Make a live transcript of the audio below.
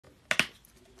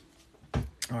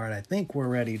All right, I think we're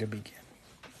ready to begin.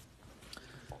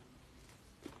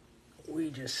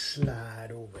 We just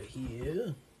slide over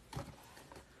here.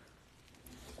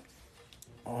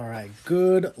 All right,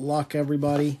 good luck,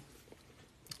 everybody.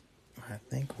 I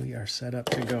think we are set up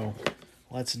to go.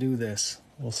 Let's do this.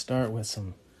 We'll start with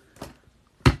some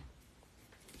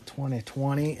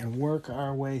 2020 and work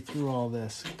our way through all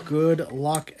this. Good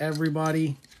luck,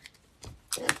 everybody.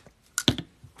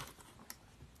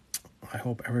 I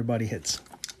hope everybody hits.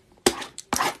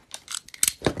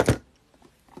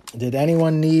 Did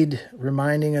anyone need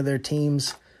reminding of their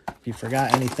teams? If you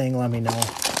forgot anything, let me know.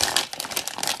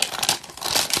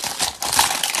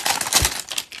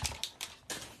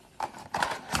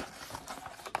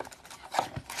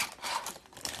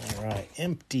 All right,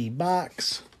 empty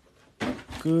box.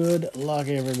 Good luck,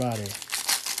 everybody.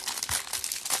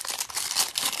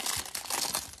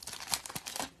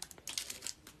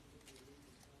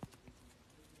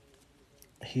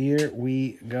 Here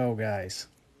we go, guys.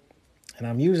 And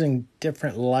I'm using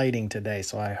different lighting today,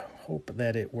 so I hope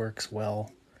that it works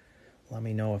well. Let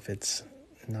me know if it's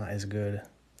not as good.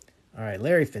 All right,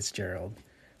 Larry Fitzgerald.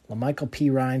 LaMichael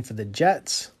Pirine for the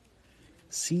Jets.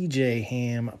 C.J.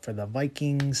 Ham for the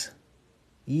Vikings.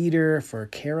 Eder for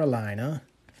Carolina.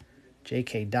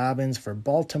 J.K. Dobbins for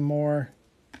Baltimore.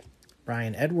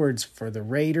 Brian Edwards for the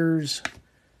Raiders.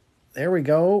 There we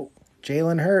go.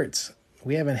 Jalen Hurts.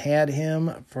 We haven't had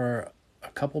him for a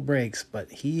couple breaks,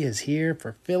 but he is here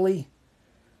for Philly.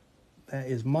 That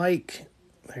is Mike.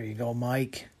 There you go,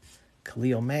 Mike.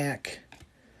 Khalil Mack.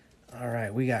 All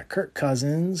right, we got Kirk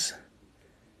Cousins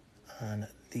on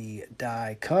the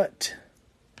die cut.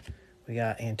 We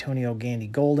got Antonio Gandy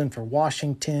Golden for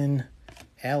Washington.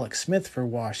 Alex Smith for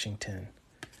Washington.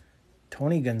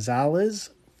 Tony Gonzalez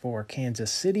for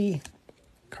Kansas City.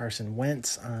 Carson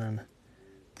Wentz on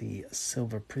the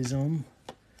Silver Prism.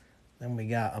 Then we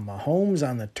got a Mahomes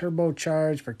on the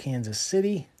Turbocharge for Kansas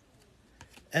City.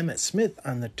 Emmitt Smith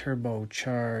on the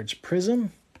Turbocharge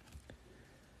Prism.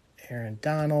 Aaron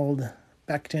Donald.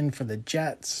 Becton for the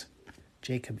Jets.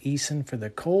 Jacob Eason for the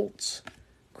Colts.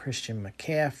 Christian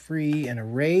McCaffrey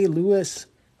and Ray Lewis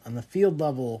on the field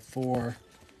level for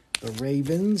the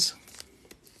Ravens.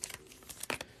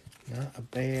 Not a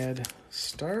bad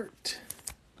start.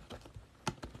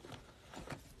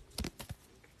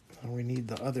 We need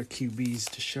the other QBs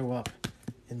to show up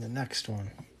in the next one.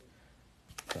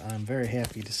 But I'm very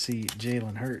happy to see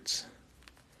Jalen Hurts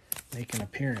make an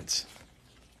appearance.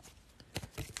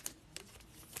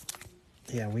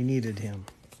 Yeah, we needed him.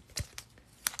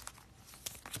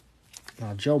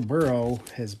 Now, Joe Burrow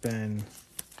has been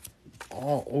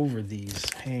all over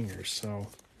these hangers, so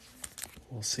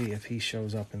we'll see if he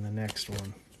shows up in the next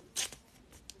one.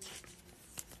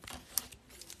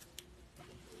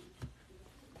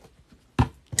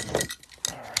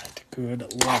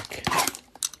 Good luck.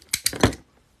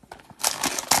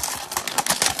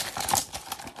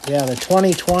 Yeah, the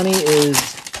 2020 is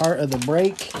part of the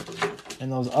break, and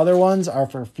those other ones are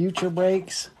for future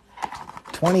breaks.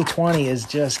 2020 is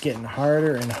just getting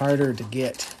harder and harder to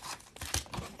get.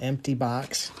 Empty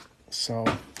box, so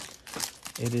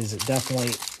it is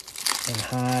definitely in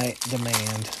high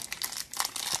demand.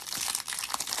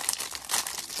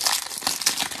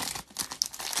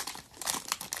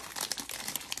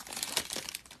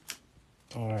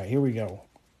 All right, here we go.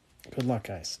 Good luck,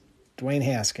 guys. Dwayne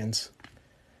Haskins.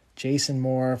 Jason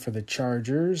Moore for the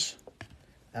Chargers.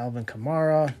 Alvin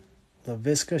Kamara.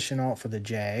 Laviska Shenault for the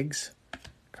Jags.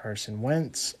 Carson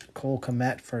Wentz. Cole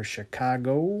Kmet for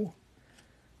Chicago.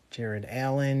 Jared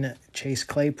Allen. Chase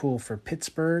Claypool for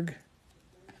Pittsburgh.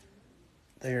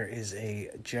 There is a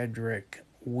Jedrick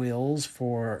Wills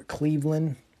for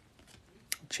Cleveland.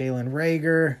 Jalen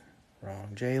Reagor.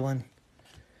 Wrong Jalen.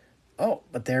 Oh,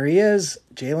 but there he is.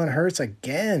 Jalen Hurts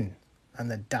again on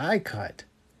the die cut.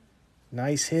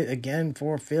 Nice hit again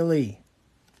for Philly.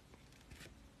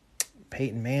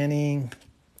 Peyton Manning.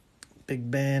 Big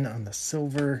Ben on the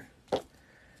silver.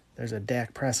 There's a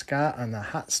Dak Prescott on the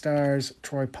Hot Stars.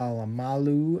 Troy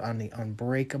Polamalu on the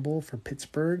Unbreakable for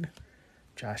Pittsburgh.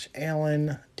 Josh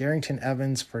Allen. Darrington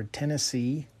Evans for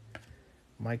Tennessee.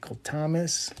 Michael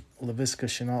Thomas. Laviska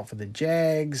Shenault for the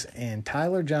Jags, and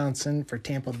Tyler Johnson for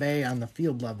Tampa Bay on the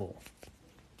field level.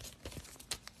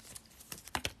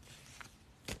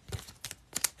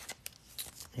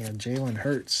 Yeah, Jalen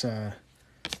Hurts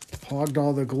hogged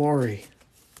all the glory.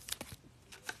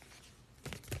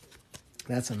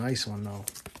 That's a nice one, though.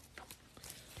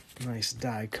 Nice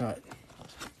die cut.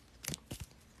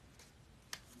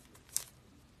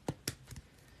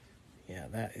 Yeah,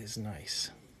 that is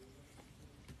nice.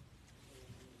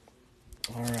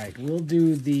 All right, we'll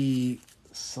do the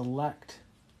select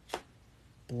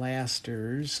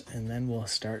blasters, and then we'll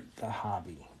start the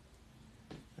hobby.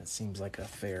 That seems like a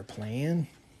fair plan.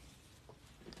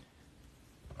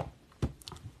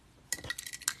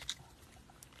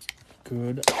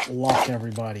 Good luck,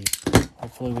 everybody.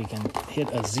 Hopefully we can hit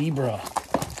a zebra.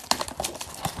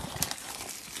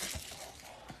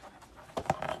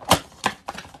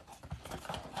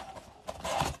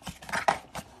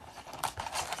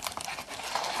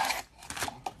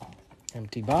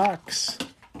 Empty box.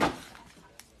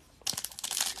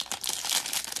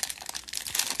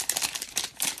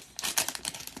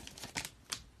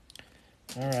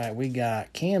 All right, we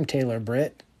got Cam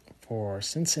Taylor-Britt for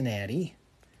Cincinnati.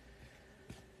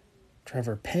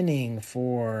 Trevor Penning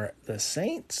for the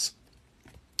Saints.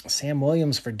 Sam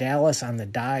Williams for Dallas on the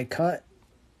die cut.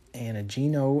 And a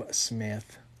Geno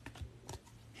Smith.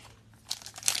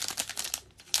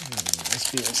 This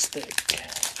feels thick.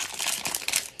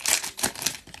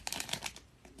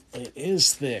 It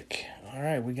is thick. All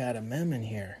right, we got a mem in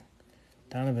here.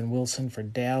 Donovan Wilson for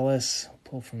Dallas.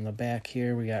 Pull from the back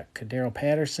here. We got Cordero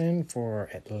Patterson for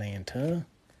Atlanta.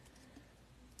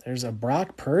 There's a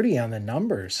Brock Purdy on the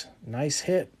numbers. Nice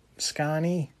hit,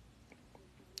 Scotty.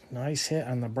 Nice hit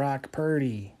on the Brock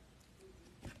Purdy.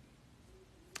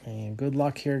 And good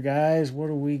luck here, guys. What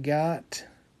do we got?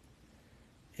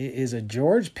 It is a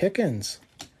George Pickens.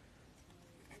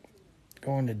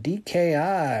 Going to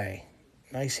DKI.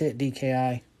 Nice hit,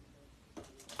 DKI.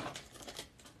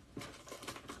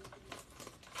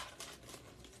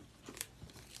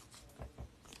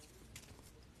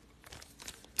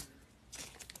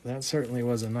 That certainly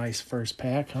was a nice first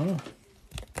pack, huh?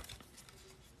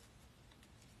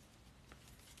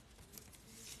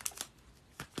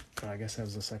 I guess that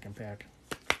was the second pack.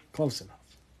 Close enough.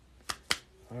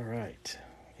 All right.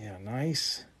 Yeah,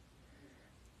 nice.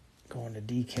 Going to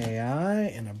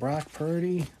DKI and a Brock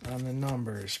Purdy on the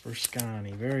numbers for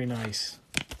Scotty. Very nice.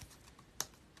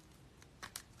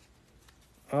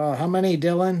 How many,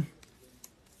 Dylan?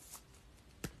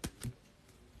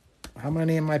 How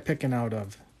many am I picking out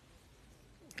of?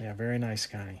 Yeah, very nice,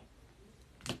 Scotty.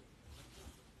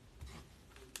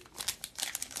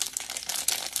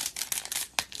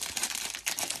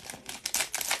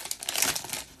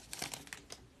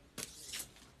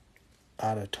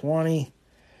 Out of 20.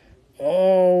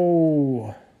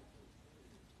 Oh.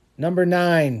 Number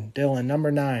 9, Dylan,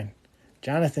 number 9.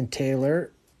 Jonathan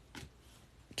Taylor.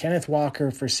 Kenneth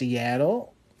Walker for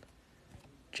Seattle.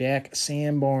 Jack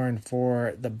Sanborn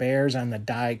for the Bears on the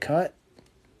die cut.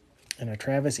 And a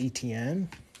Travis Etienne.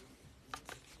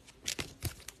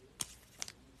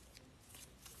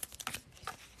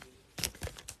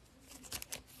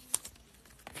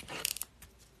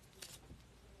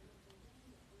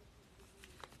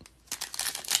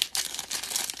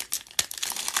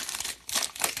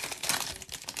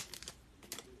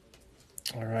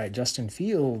 All right, Justin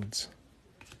Fields.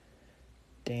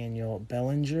 Daniel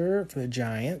Bellinger for the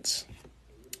Giants.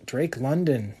 Drake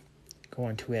London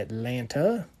going to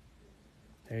Atlanta.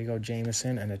 There you go,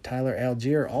 Jameson. And a Tyler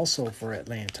Algier also for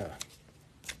Atlanta.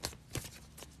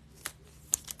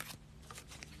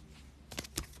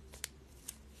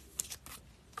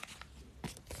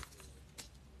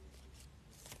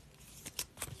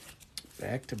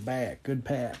 Back to back. Good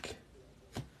pack.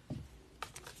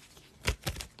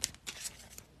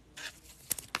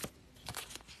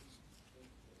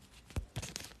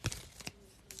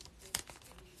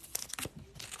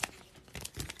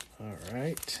 All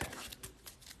right.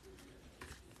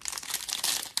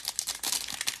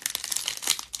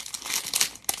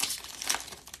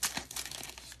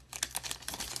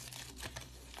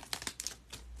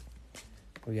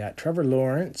 We got Trevor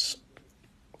Lawrence.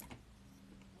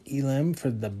 Elam for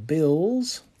the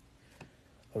Bills.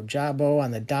 Ojabo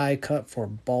on the die cut for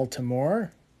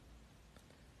Baltimore.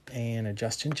 And a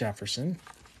Justin Jefferson.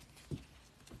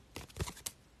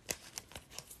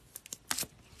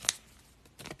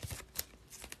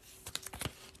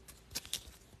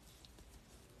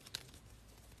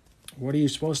 What are you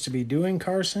supposed to be doing,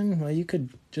 Carson? Well, you could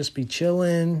just be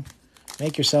chilling,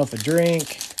 make yourself a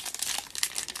drink,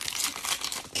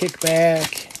 kick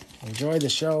back, enjoy the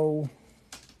show.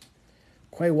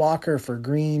 Quay Walker for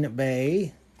Green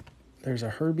Bay. There's a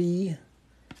Herbie.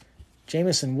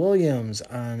 Jameson Williams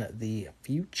on the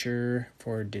future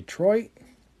for Detroit.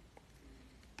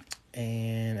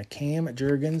 And a Cam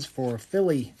Jurgens for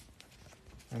Philly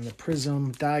on the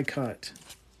Prism die cut.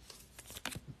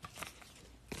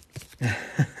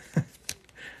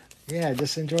 Yeah,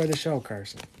 just enjoy the show,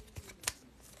 Carson.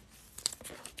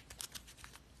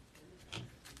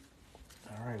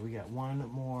 All right, we got one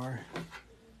more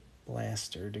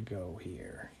blaster to go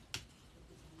here.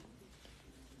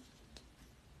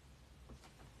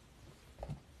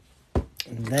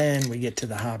 And then we get to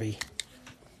the hobby.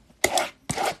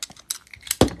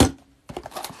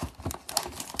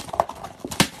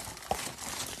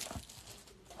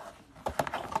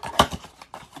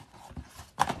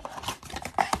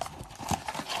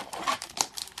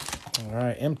 All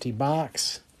right, empty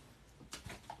box.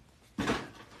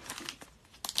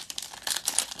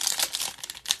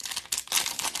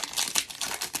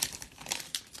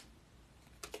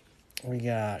 We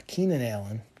got Keenan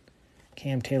Allen,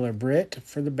 Cam Taylor-Britt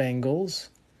for the Bengals,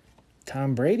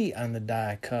 Tom Brady on the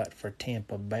die cut for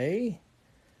Tampa Bay.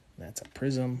 That's a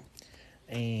prism.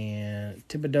 And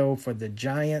Thibodeau for the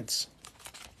Giants.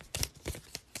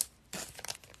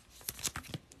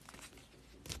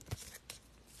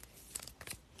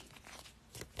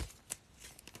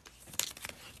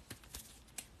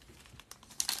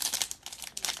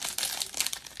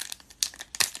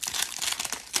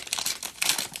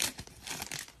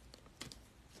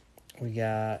 We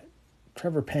got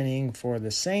Trevor Penning for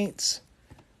the Saints,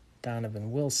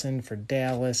 Donovan Wilson for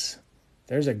Dallas.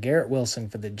 There's a Garrett Wilson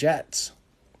for the Jets.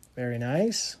 Very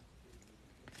nice.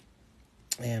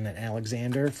 And an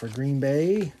Alexander for Green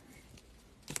Bay.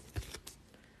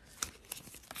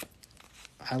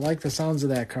 I like the sounds of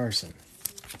that, Carson.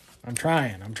 I'm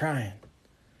trying. I'm trying.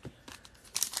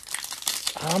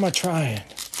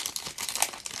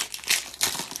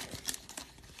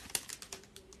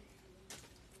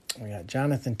 We got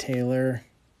Jonathan Taylor,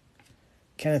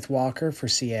 Kenneth Walker for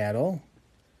Seattle.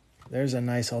 There's a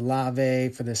nice Olave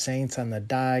for the Saints on the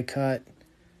die cut.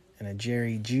 And a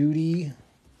Jerry Jeudy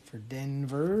for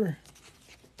Denver.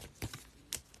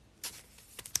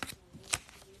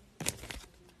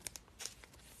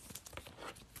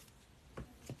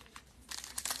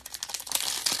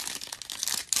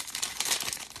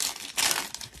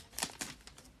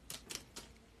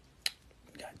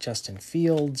 Got Justin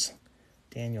Fields,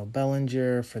 Daniel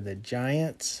Bellinger for the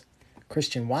Giants,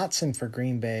 Christian Watson for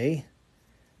Green Bay.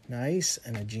 Nice.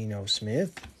 And a Geno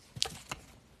Smith.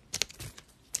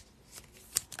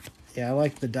 Yeah, I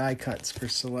like the die cuts for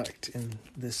Select in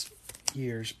this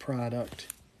year's product.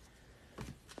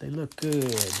 They look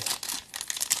good.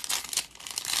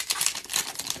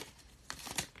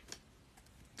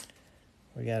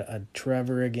 We got a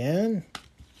Trevor again.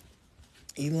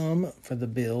 Elam for the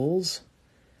Bills.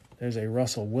 There's a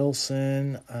Russell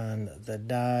Wilson on the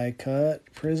die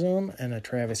cut prism and a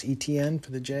Travis Etienne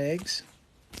for the Jags.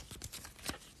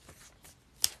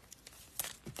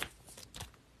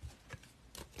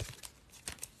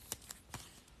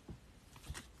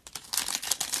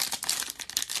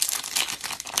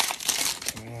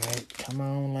 Come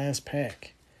on, last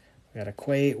pack. We got a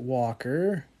Quay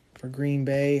Walker for Green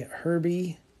Bay.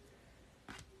 Herbie.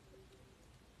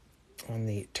 On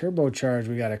the turbocharge,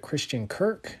 we got a Christian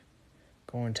Kirk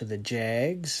going to the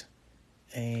Jags.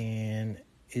 And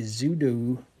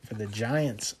Izudu for the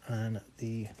Giants on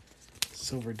the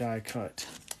silver die cut.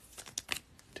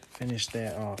 To finish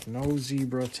that off. No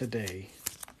zebra today.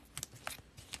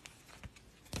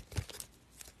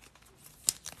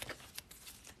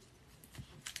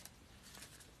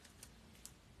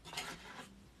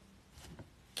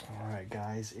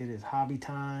 Guys, it is hobby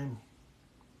time.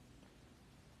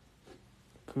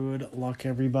 Good luck,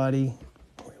 everybody.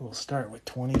 We will start with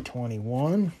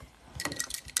 2021.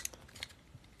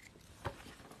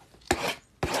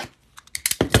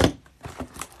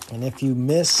 And if you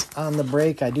miss on the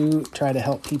break, I do try to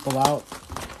help people out.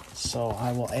 So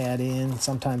I will add in,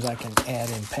 sometimes I can add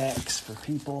in packs for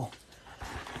people.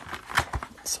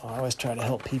 So I always try to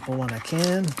help people when I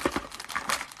can.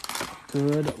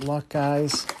 Good luck,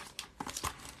 guys.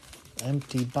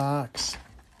 Empty box.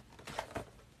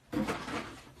 I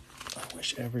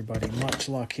wish everybody much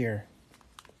luck here.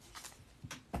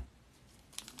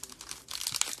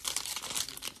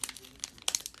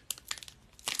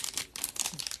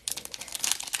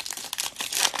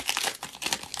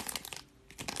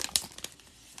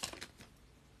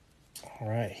 All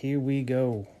right, here we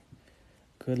go.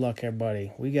 Good luck,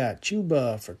 everybody. We got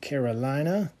Chuba for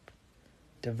Carolina,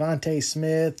 Devontae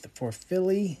Smith for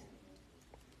Philly,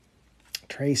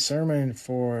 Trey Sermon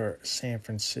for San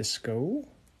Francisco.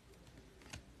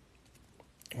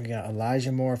 We got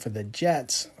Elijah Moore for the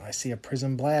Jets. I see a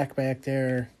Prism Black back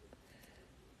there.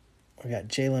 We got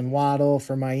Jalen Waddle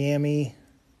for Miami.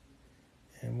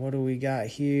 And what do we got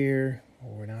here? Oh,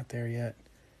 we're not there yet.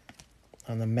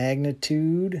 On the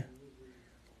Magnitude,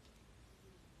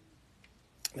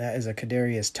 that is a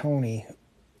Kadarius Toney.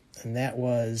 And that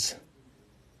was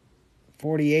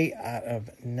 48 out of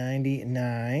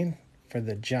 99 for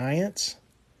the Giants.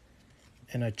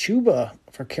 And a Chuba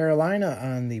for Carolina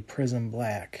on the Prism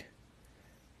Black.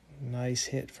 Nice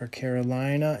hit for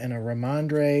Carolina, and a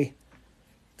Ramondre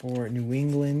for New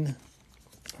England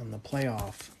on the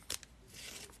playoff.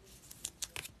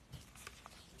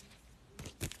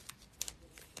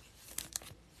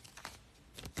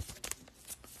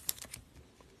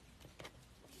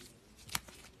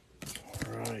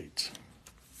 All right.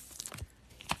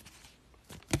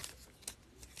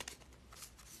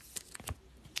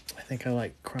 I think I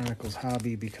like Chronicles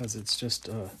Hobby because it's just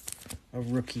a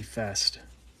rookie fest.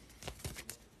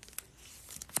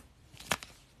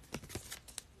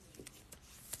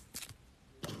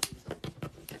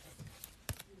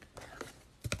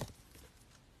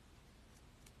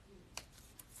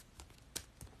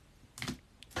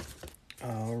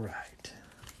 All right.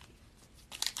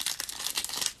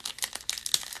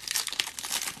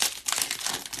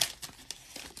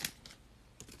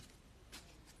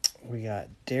 We got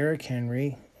Derrick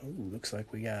Henry. Ooh, looks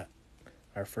like we got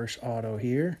our first auto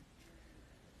here.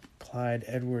 Clyde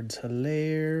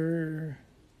Edwards-Helaire.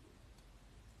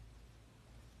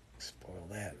 Spoil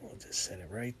that. We'll just set it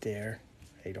right there.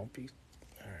 Hey, don't be...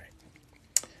 All right.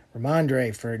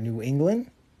 Ramondre for New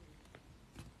England.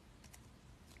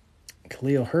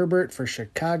 Khalil Herbert for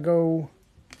Chicago.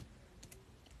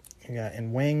 You got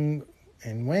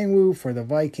Nwangwu for the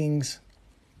Vikings.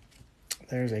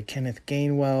 There's a Kenneth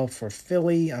Gainwell for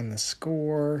Philly on the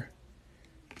score.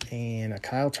 And a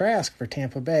Kyle Trask for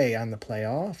Tampa Bay on the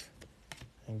playoff.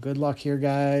 And good luck here,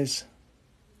 guys.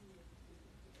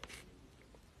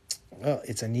 Well,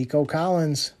 it's a Nico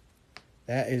Collins.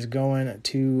 That is going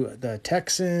to the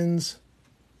Texans.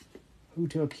 Who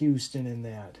took Houston in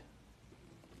that?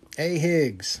 A.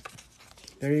 Higgs.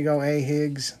 There you go, A.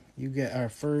 Higgs. You get our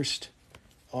first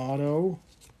auto.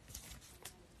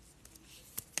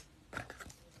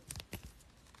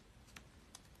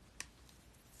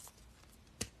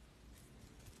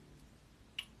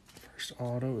 First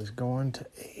auto is going to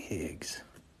A. Higgs.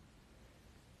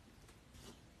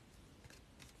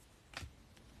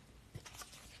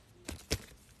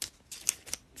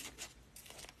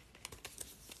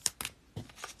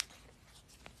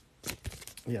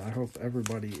 Yeah, I hope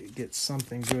everybody gets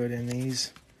something good in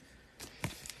these.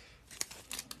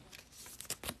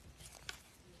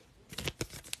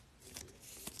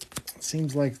 It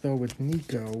seems like, though, with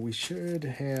Nico, we should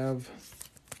have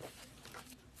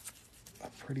a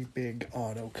pretty big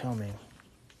auto coming.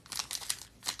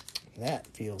 That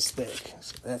feels thick,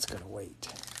 so that's going to wait.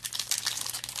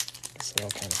 So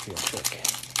that'll kind of feel thick.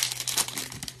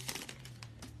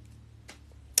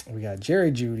 We got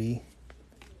Jerry Jeudy.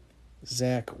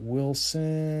 Zach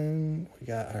Wilson. We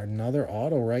got another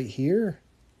auto right here.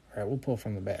 All right, we'll pull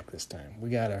from the back this time.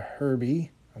 We got a Herbie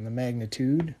on the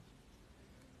magnitude.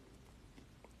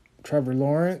 Trevor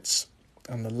Lawrence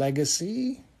on the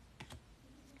legacy.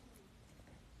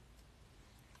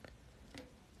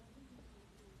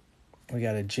 We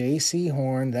got a J.C.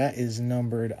 Horn. That is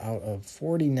numbered out of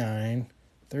 49.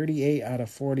 38 out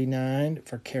of 49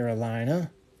 for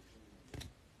Carolina.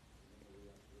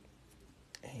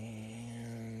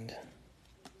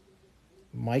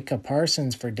 Micah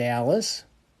Parsons for Dallas.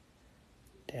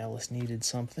 Dallas needed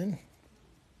something.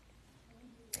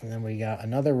 And then we got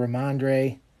another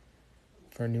Ramondre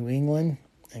for New England.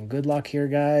 And good luck here,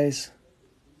 guys.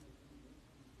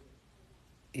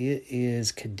 It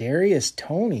is Kadarius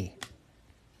Toney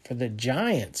for the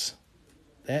Giants.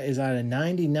 That is out of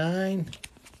 99.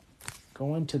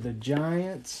 Going to the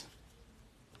Giants.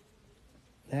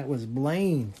 That was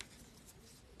Blaine.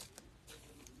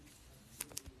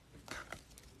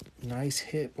 Nice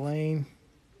hit, Blaine.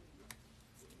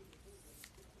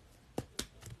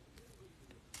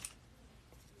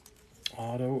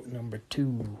 Auto number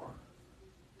 2.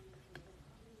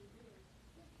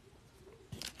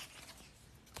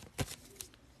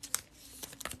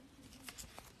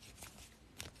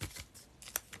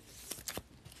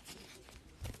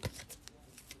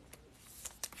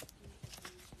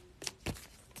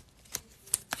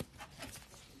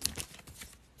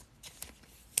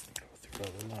 Go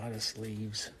through a lot of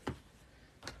sleeves.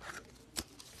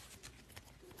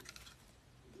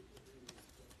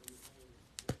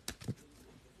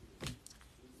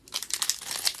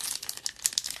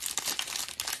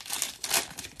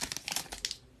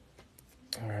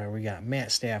 All right, we got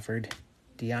Matt Stafford,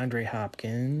 DeAndre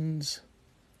Hopkins,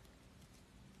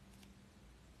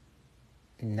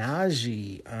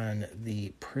 Najee on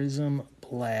the Prism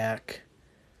Black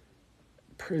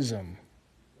Prism.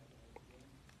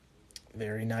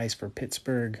 Very nice for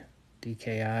Pittsburgh,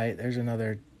 DKI. There's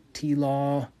another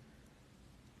T-Law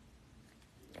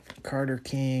for Carter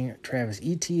King, Travis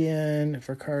Etienne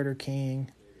for Carter King,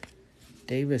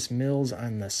 Davis Mills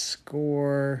on the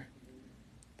score.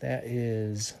 That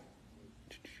is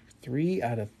 3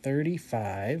 out of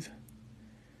 35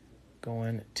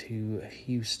 going to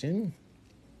Houston.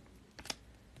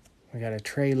 We got a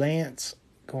Trey Lance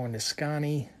going to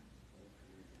Scotty.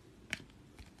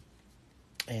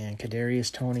 And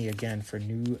Kadarius Toney again for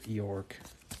New York.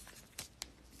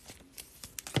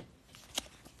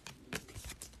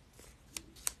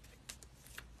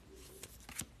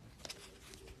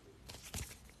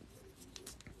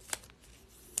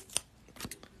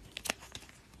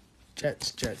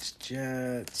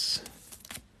 Jets.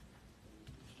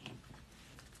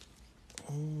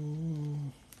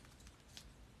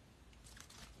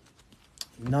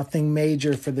 Nothing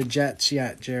major for the Jets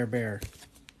yet, Jer Bear.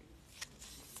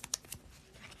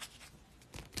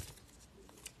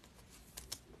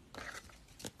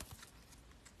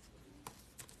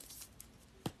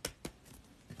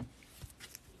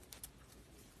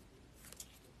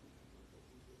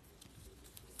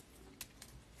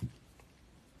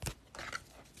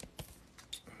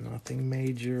 Nothing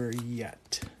major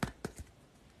yet.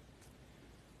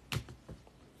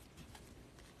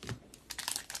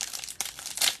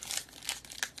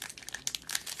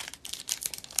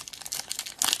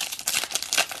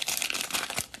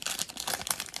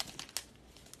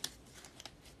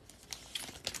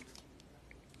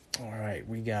 All right,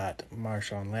 we got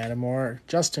Marshawn Lattimore,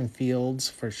 Justin Fields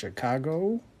for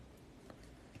Chicago,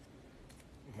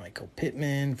 Michael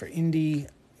Pittman for Indy.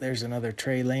 There's another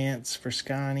Trey Lance for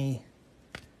Scotty,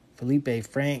 Felipe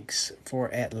Franks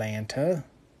for Atlanta.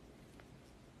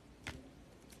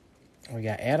 We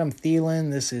got Adam Thielen.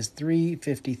 This is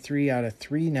 353 out of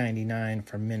 399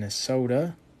 for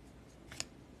Minnesota.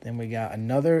 Then we got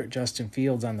another Justin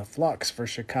Fields on the flux for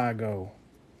Chicago.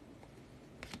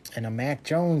 And a Mac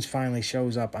Jones finally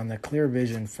shows up on the Clear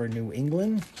Vision for New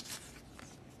England.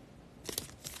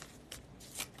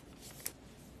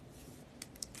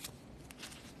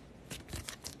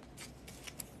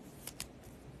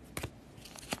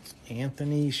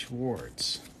 Anthony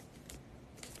Schwartz.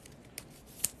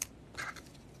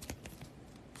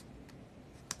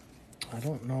 I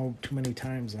don't know too many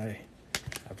times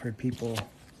I've heard people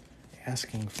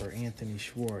asking for Anthony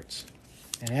Schwartz.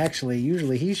 And actually,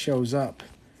 usually he shows up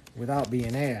without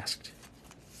being asked.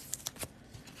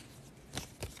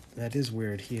 That is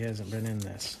weird. He hasn't been in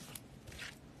this.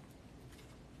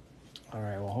 All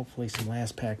right, well, hopefully some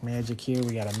last pack magic here.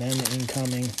 We got a men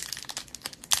incoming.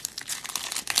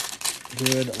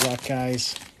 Good luck,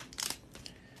 guys.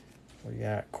 We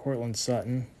got Cortland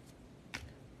Sutton,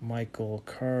 Michael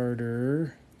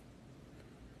Carter.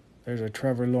 There's a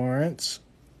Trevor Lawrence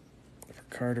for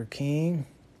Carter King.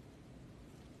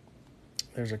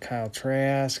 There's a Kyle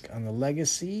Trask on the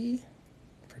Legacy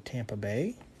for Tampa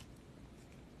Bay.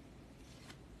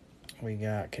 We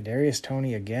got Kadarius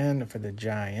Toney again for the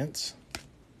Giants.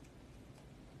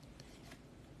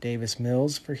 Davis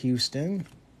Mills for Houston.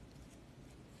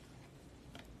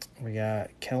 We got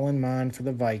Kellen Mond for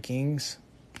the Vikings.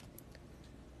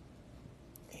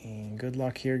 And good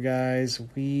luck here, guys.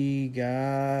 We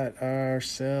got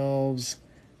ourselves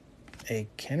a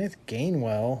Kenneth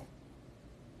Gainwell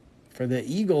for the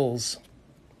Eagles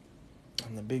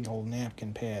on the big old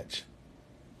napkin patch.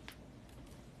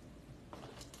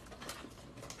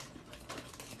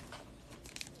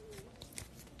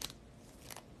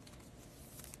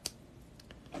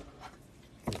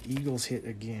 The Eagles hit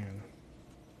again.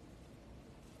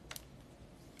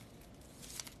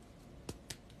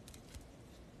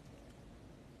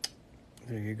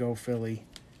 There you go, Philly.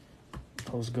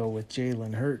 Those go with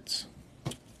Jalen Hurts.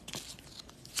 All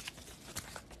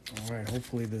right,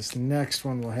 hopefully this next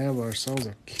one will have ourselves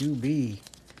a QB.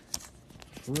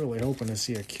 Really hoping to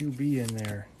see a QB in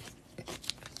there.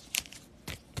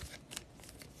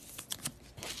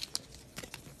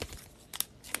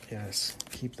 Yes,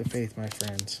 keep the faith, my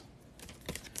friends.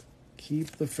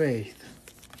 Keep the faith.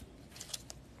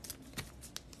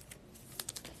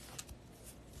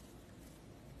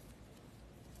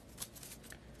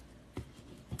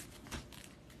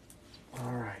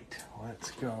 All right,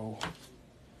 let's go.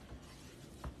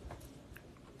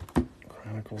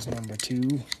 Chronicles number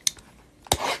 2.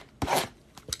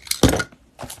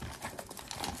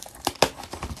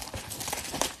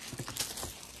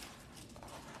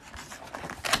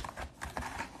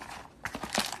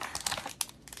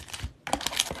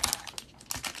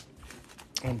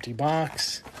 Empty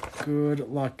box. Good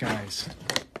luck, guys.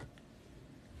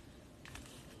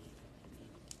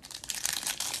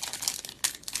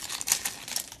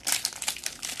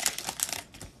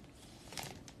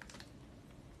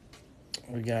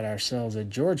 We got ourselves a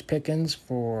George Pickens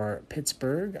for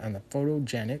Pittsburgh on the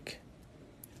photogenic.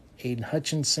 Aiden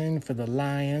Hutchinson for the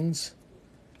Lions.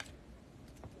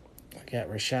 Got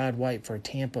Rashad White for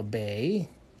Tampa Bay.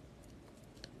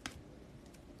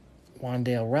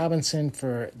 Wan'Dale Robinson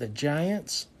for the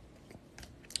Giants.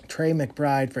 Trey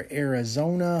McBride for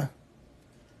Arizona.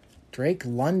 Drake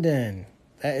London.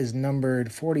 That is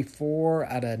numbered 44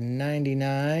 out of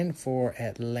 99 for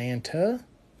Atlanta.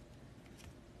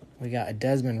 We got a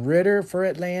Desmond Ridder for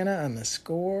Atlanta on the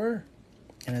score.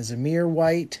 And a Zamir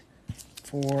White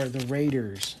for the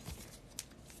Raiders.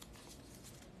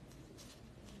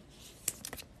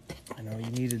 I know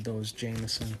you needed those,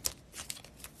 Jameson.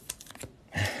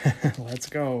 Let's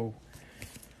go.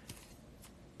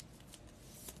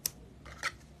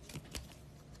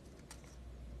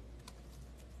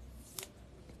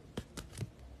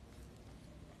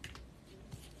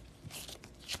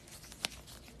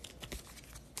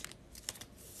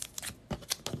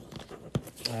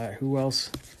 All right, who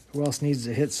else needs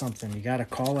to hit something? You got to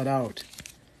call it out.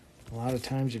 A lot of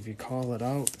times if you call it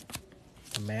out,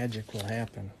 the magic will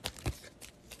happen.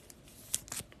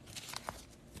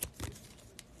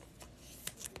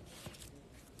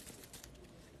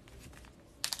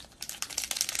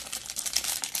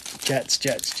 Jets.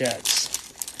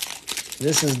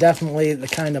 This is definitely the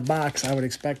kind of box I would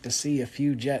expect to see a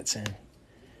few Jets in.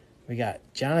 We got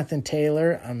Jonathan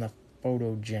Taylor on the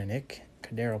photogenic.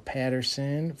 Cordero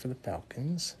Patterson for the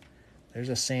Falcons. There's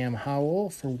a Sam Howell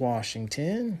for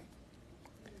Washington.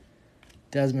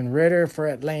 Desmond Ridder for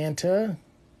Atlanta.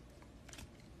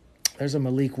 There's a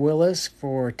Malik Willis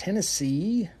for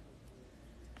Tennessee.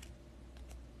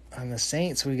 On the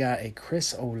Saints, we got a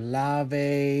Chris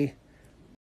Olave.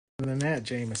 Other than that,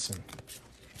 Jameson.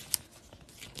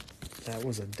 That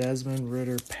was a Desmond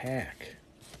Ridder pack.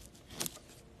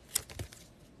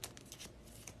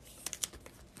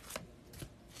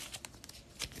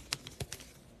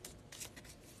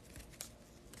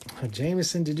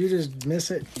 Jameson, did you just miss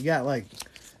it? You got like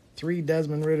 3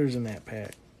 Desmond Ridders in that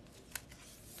pack.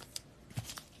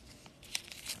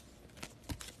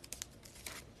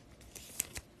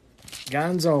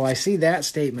 Gonzo, I see that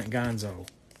statement, Gonzo.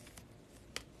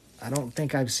 I don't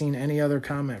think I've seen any other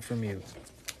comment from you.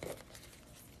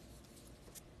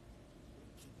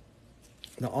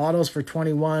 The autos for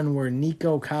 21 were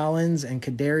Nico Collins and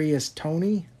Kadarius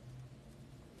Toney.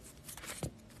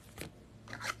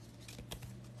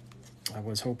 I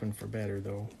was hoping for better,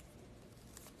 though.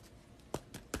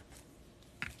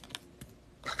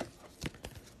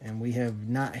 And we have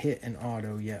not hit an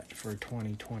auto yet for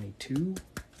 2022.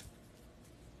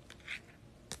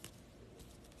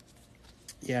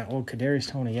 Yeah,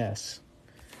 Kadarius Toney, yes.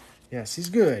 Yes, he's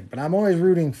good, but I'm always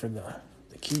rooting for the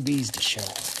QBs to show.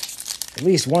 At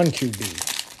least one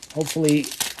QB. Hopefully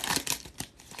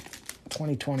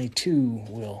 2022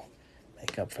 will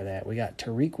make up for that. We got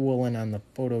Tariq Woolen on the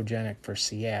photogenic for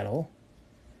Seattle.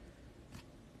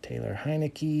 Taylor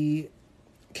Heineke.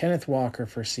 Kenneth Walker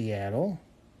for Seattle.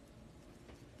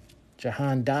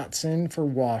 Jahan Dotson for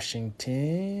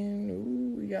Washington.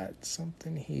 Ooh, we got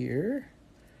something here.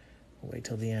 We'll wait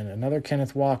till the end. Another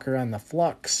Kenneth Walker on the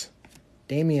Flux.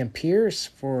 Damian Pierce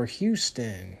for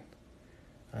Houston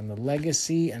on the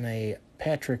Legacy, and a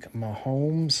Patrick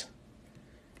Mahomes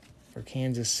for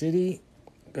Kansas City.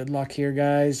 Good luck here,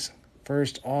 guys.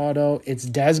 First auto. It's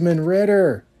Desmond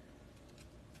Ridder.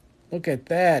 Look at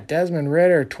that. Desmond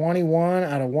Ridder, 21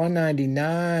 out of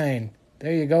 199.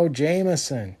 There you go,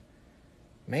 Jameson.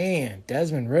 Man,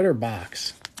 Desmond Ridder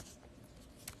box.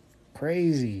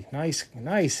 Crazy.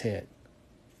 Nice hit.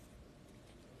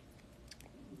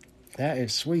 That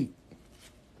is sweet.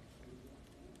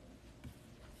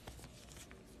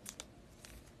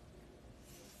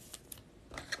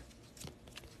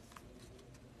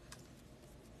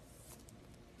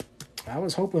 I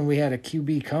was hoping we had a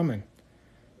QB coming.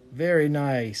 Very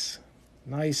nice.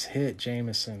 Nice hit,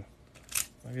 Jameson.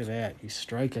 Look at that. You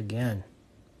strike again.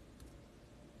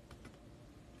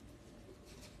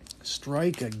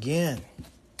 Strike again.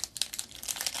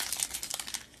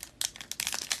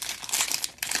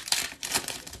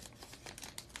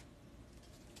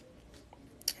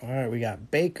 All right, we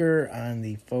got Baker on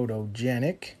the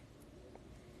photogenic.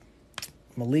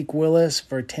 Malik Willis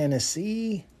for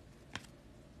Tennessee.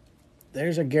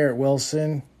 There's a Garrett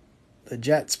Wilson. The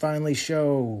Jets finally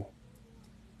show.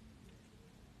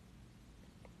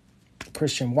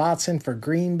 Christian Watson for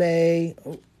Green Bay.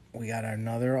 Oh, we got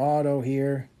another auto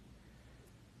here.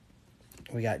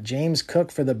 We got James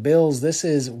Cook for the Bills. This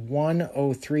is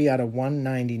 103 out of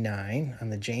 199 on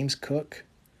the James Cook.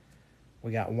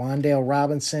 We got Wan'Dale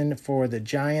Robinson for the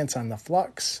Giants on the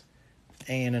Flux.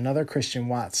 And another Christian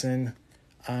Watson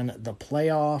on the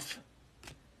playoff.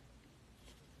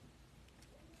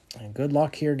 And good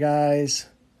luck here, guys.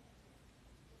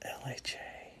 LHA.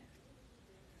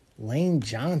 Lane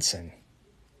Johnson.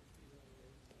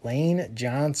 Lane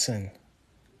Johnson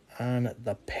on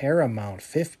the Paramount.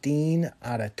 15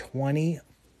 out of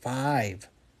 25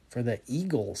 for the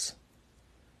Eagles.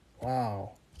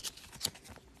 Wow.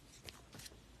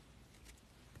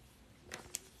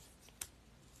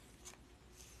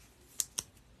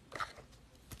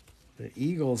 The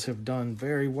Eagles have done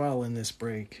very well in this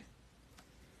break.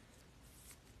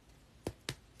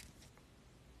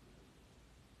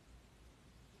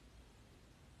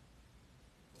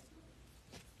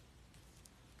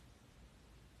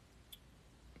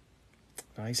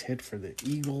 Nice hit for the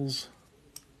Eagles.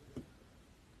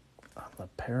 On the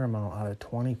Paramount out of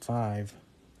 25.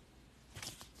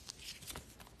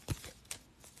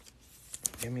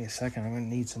 Give me a second. I'm going to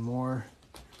need some more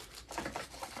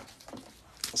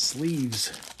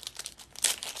sleeves.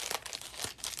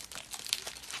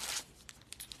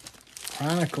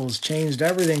 Chronicles changed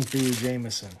everything for you,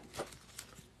 Jameson.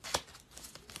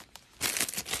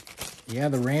 Yeah,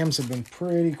 the Rams have been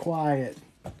pretty quiet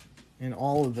in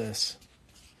all of this.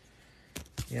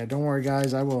 Yeah, don't worry,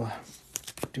 guys. I will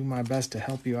do my best to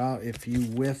help you out if you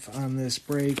whiff on this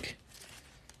break.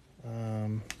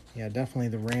 Yeah, definitely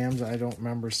the Rams. I don't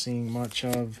remember seeing much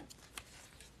of.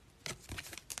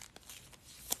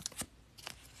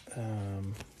 I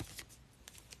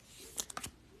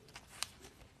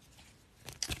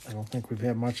don't think we've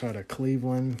had much out of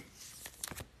Cleveland.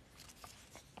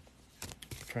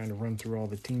 I'm trying to run through all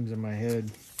the teams in my head.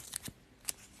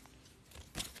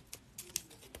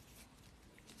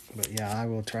 But yeah, I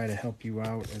will try to help you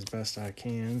out as best I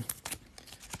can.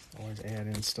 Always add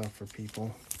in stuff for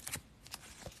people.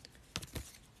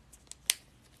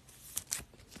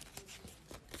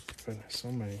 Goodness,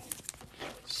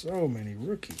 so many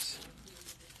rookies.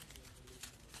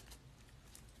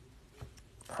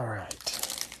 All right,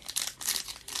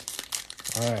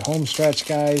 home stretch,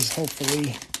 guys.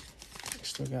 Hopefully, we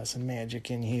still got some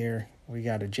magic in here. We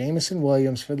got a Jameson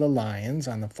Williams for the Lions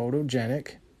on the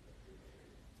photogenic.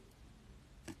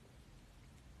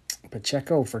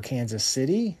 Pacheco for Kansas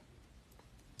City.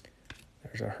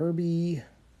 There's a Herbie.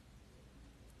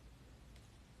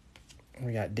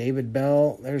 We got David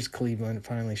Bell. There's Cleveland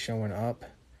finally showing up.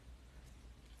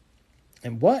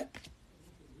 And what?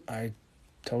 I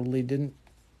totally didn't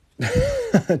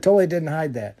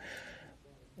hide that.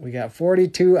 We got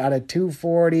 42 out of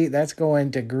 240. That's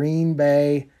going to Green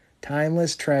Bay.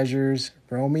 Timeless Treasures.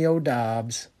 Romeo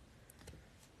Dobbs.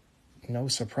 No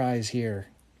surprise here.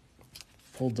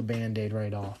 Pulled the Band-Aid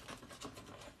right off.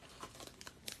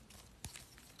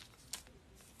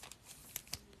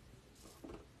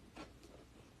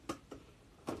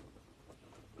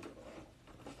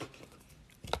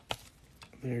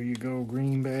 There you go,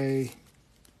 Green Bay.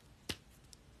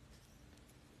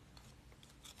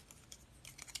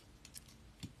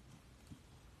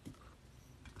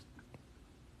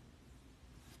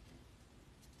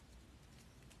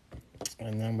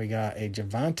 And then we got a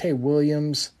Javonte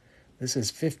Williams. This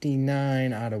is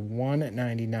 59 out of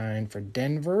 199 for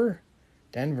Denver.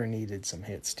 Denver needed some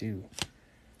hits, too.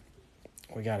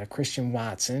 We got a Christian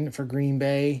Watson for Green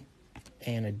Bay.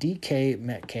 And a DK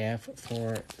Metcalf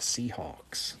for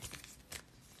Seahawks.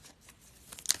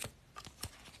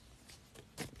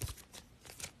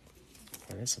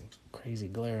 Boy, there's some crazy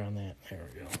glare on that. There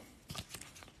we go.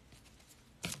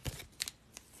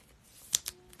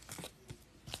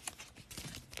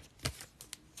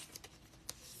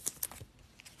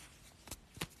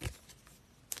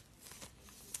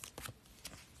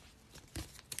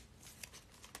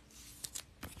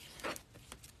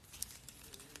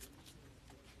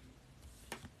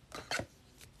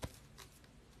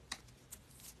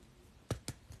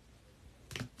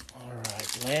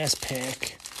 Last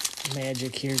pack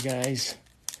magic here, guys.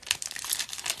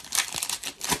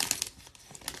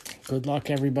 Good luck,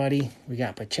 everybody. We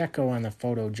got Pacheco on the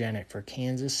photogenic for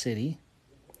Kansas City.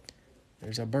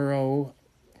 There's a Burrow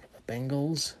for the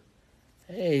Bengals.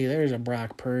 Hey, there's a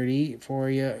Brock Purdy for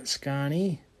you,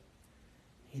 Scotty.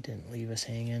 He didn't leave us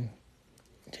hanging.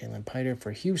 Jalen Piter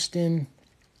for Houston.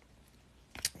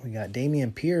 We got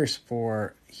Dameon Pierce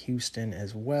for Houston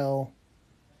as well.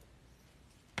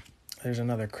 There's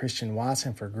another Christian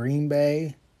Watson for Green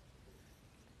Bay.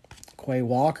 Quay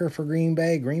Walker for Green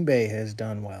Bay. Green Bay has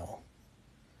done well.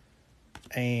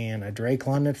 And a Drake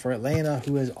London for Atlanta,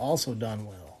 who has also done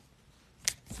well.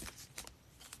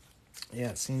 Yeah,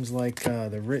 it seems like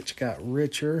the rich got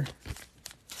richer.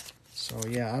 So,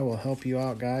 yeah, I will help you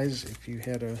out, guys, if you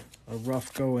had a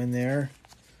rough go in there.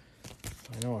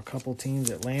 I know a couple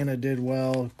teams. Atlanta did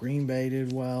well. Green Bay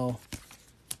did well.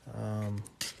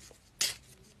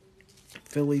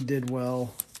 Philly did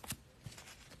well.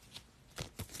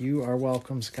 You are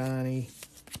welcome, Scotty.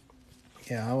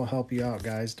 Yeah, I will help you out,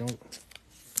 guys. Don't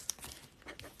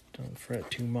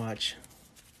fret too much.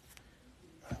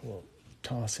 I will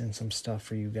toss in some stuff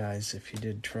for you guys if you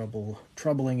did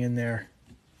troubling in there.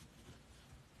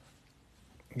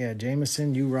 Yeah,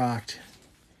 Jameson, you rocked.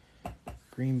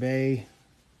 Green Bay.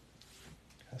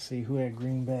 Let's see who had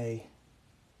Green Bay.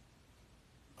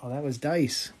 Oh, that was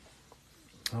Dice.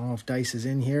 I don't know if Dice is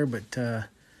in here, but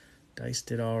Dice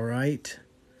did all right.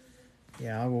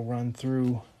 Yeah, I will run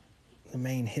through the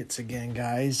main hits again,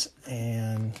 guys,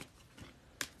 and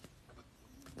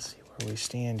see where we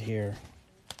stand here.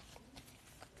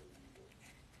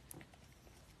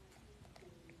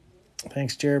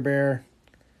 Thanks, Jer Bear.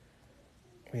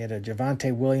 We had a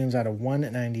Javonte Williams out of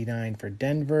 199 for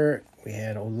Denver. We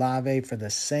had Olave for the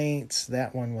Saints.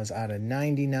 That one was out of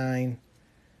 99.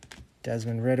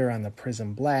 Desmond Ridder on the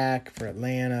Prism Black for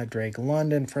Atlanta. Drake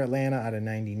London for Atlanta out of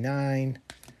 99.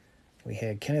 We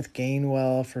had Kenneth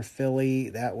Gainwell for Philly.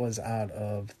 That was out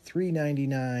of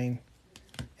 399.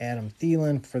 Adam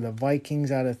Thielen for the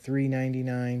Vikings out of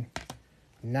 399.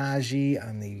 Najee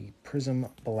on the Prism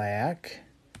Black.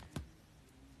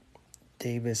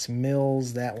 Davis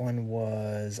Mills, that one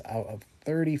was out of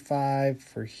 35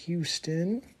 for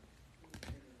Houston.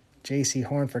 J.C.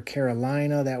 Horn for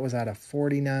Carolina, that was out of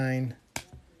 49.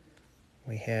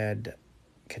 We had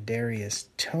Kadarius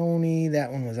Toney,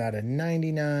 that one was out of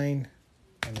 99.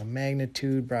 On the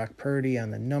magnitude, Brock Purdy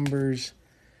on the numbers.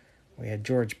 We had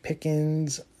George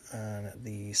Pickens on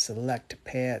the select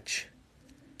patch.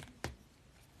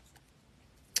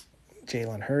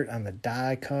 Jalen Hurts on the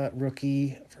die cut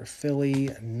rookie for Philly.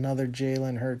 Another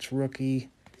Jalen Hurts rookie.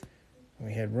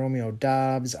 We had Romeo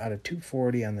Doubs out of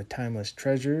 240 on the Timeless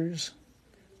Treasures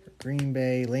for Green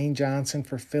Bay. Lane Johnson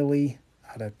for Philly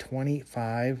out of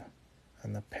 25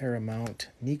 on the Paramount.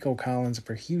 Nico Collins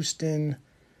for Houston.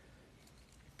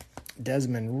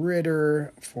 Desmond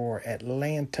Ridder for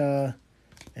Atlanta.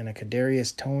 And a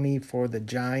Kadarius Toney for the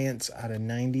Giants out of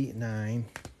 99.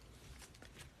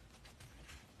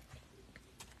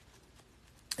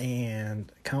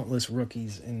 And countless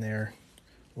rookies in there.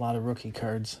 A lot of rookie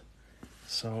cards.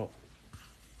 So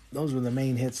those were the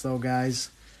main hits, though, guys.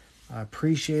 I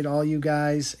appreciate all you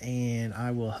guys, and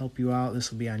I will help you out. This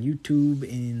will be on YouTube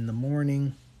in the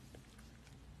morning.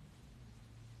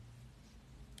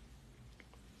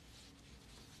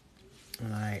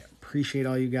 And I appreciate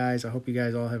all you guys. I hope you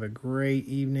guys all have a great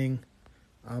evening.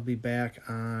 I'll be back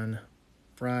on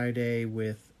Friday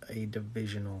with a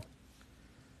divisional.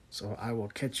 So I will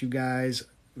catch you guys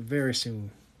very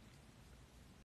soon.